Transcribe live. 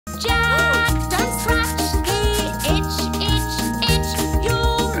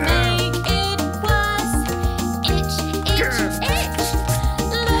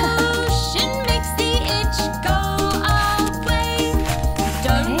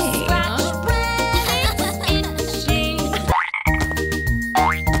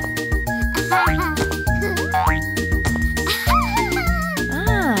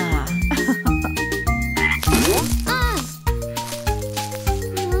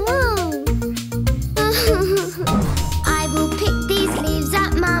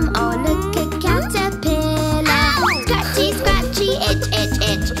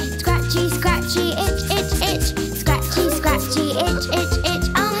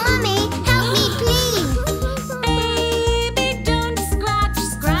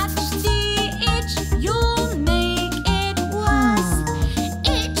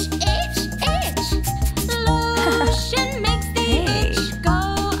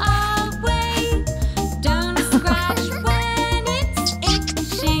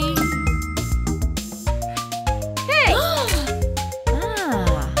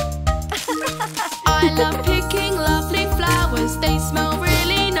smell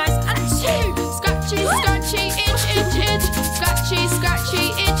really nice. Achoo! Scratchy, scratchy, itch, itch, itch. Scratchy, scratchy,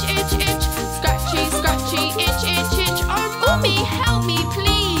 itch, itch, itch. Scratchy, scratchy, itch, itch, itch. Oh, Mummy, help me,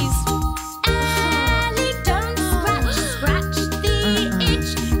 please. Ellie, don't scratch, scratch the itch.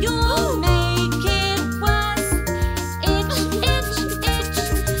 You'll make it worse. Itch, itch, itch.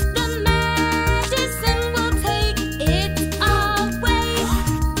 The medicine will take it away.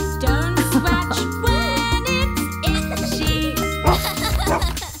 Don't scratch when it's itchy.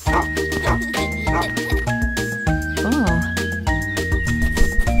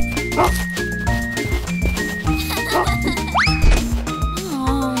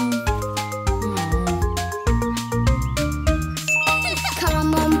 Come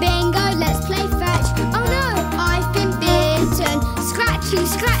on, Bingo, let's play fetch. Oh no, I've been bitten. Scratchy,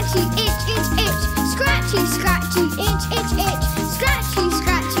 scratchy, itch, itch, itch. Scratchy, scratchy, itch, itch, itch. Scratchy,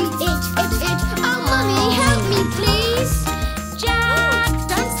 scratchy, itch, itch, itch. Oh, Mummy, help me, please. Jack,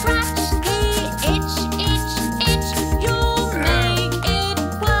 don't scratch the itch, itch, itch. You'll make it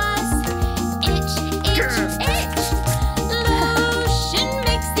worse. Itch, itch, itch. Lotion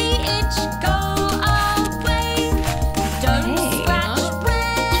makes the itch go away. Don't scratch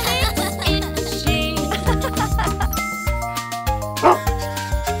when it's itchy.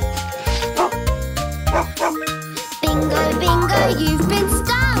 Bingo, bingo, you've been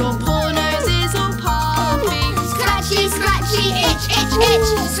stung. Your poor nose is all puffy. Scratchy, scratchy, itch, itch, itch.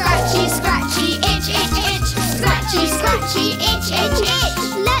 Scratchy, scratchy, itch, itch, itch. Scratchy, scratchy, itch, itch, itch.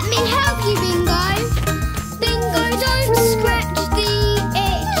 Let me help you, Bingo. Bingo, don't scratch the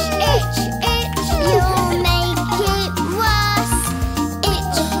itch, itch, itch. You'll make it worse.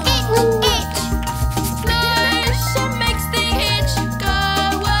 Itch, itch, itch. Lotion makes the itch go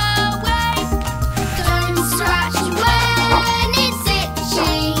away. Don't scratch when it's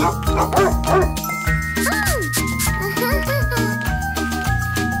itchy.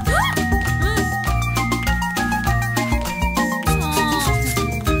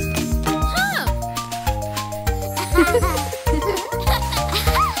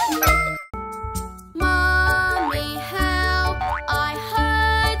 Mummy, help! I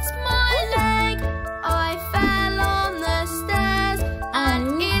hurt my leg. I fell on the stairs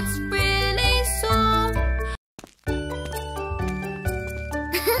and it's really sore.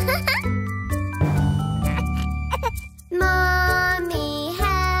 Mummy,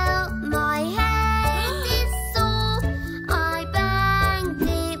 help! My head is sore. I banged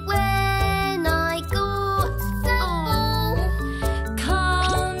it when I got the ball.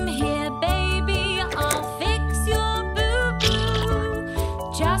 Come here, baby, I'll fix your boo-boo.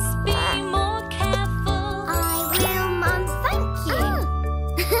 Just be more careful. I will, Mum, thank you.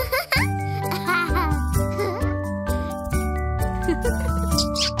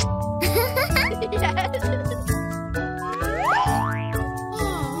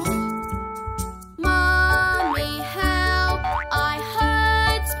 Mummy, help! I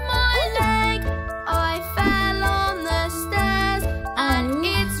hurt my leg. I fell on the stairs and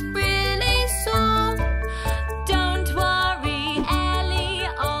it's really sore. Don't worry, Ellie,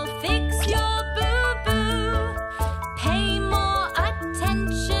 I'll fix your boo-boo. Pay more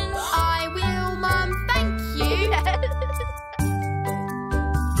attention. I will, Mum, thank you.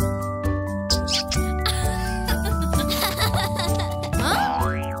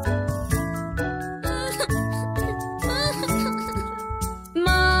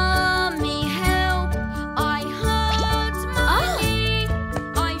 Mummy, help! I hurt my knee.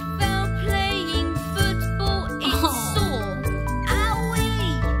 I fell playing football. It's sore.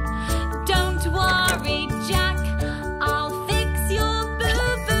 Owie! Don't worry, Jack, I'll fix your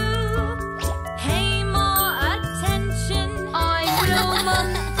boo-boo. Pay more attention. I will, Mum,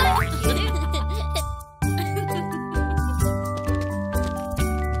 thank you.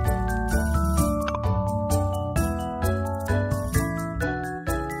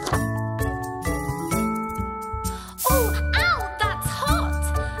 Oh, ow, that's hot.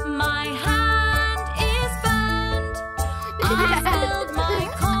 My hand is burned. I spilled my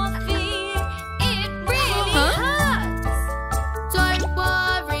coffee. It really hurts. Don't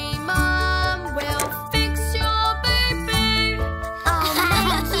worry, Mum, we'll fix your boo-boo. I'll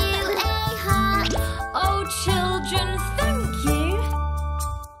make you a heart. Oh, children, thank you.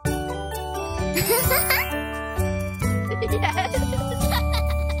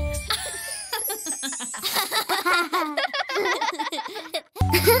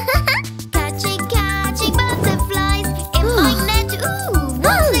 Catchy, catchy butterflies in my net. Ooh,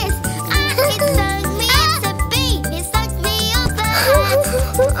 what's this? Ah, it stung me. It's a bee. It stung me on the head.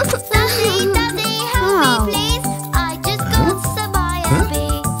 Daddy, Daddy, help me, please. I just got some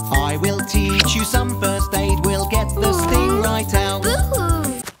bee. I will teach you some first aid. We'll get the sting right out.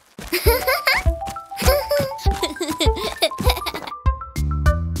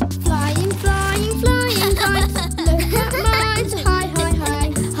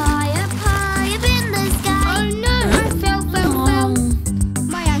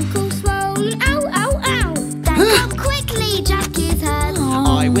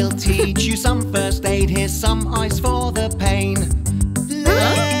 band-aid, here's some ice for the pain.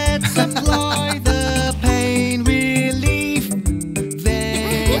 Let's apply the pain relief.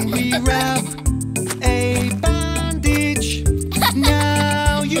 Then we wrap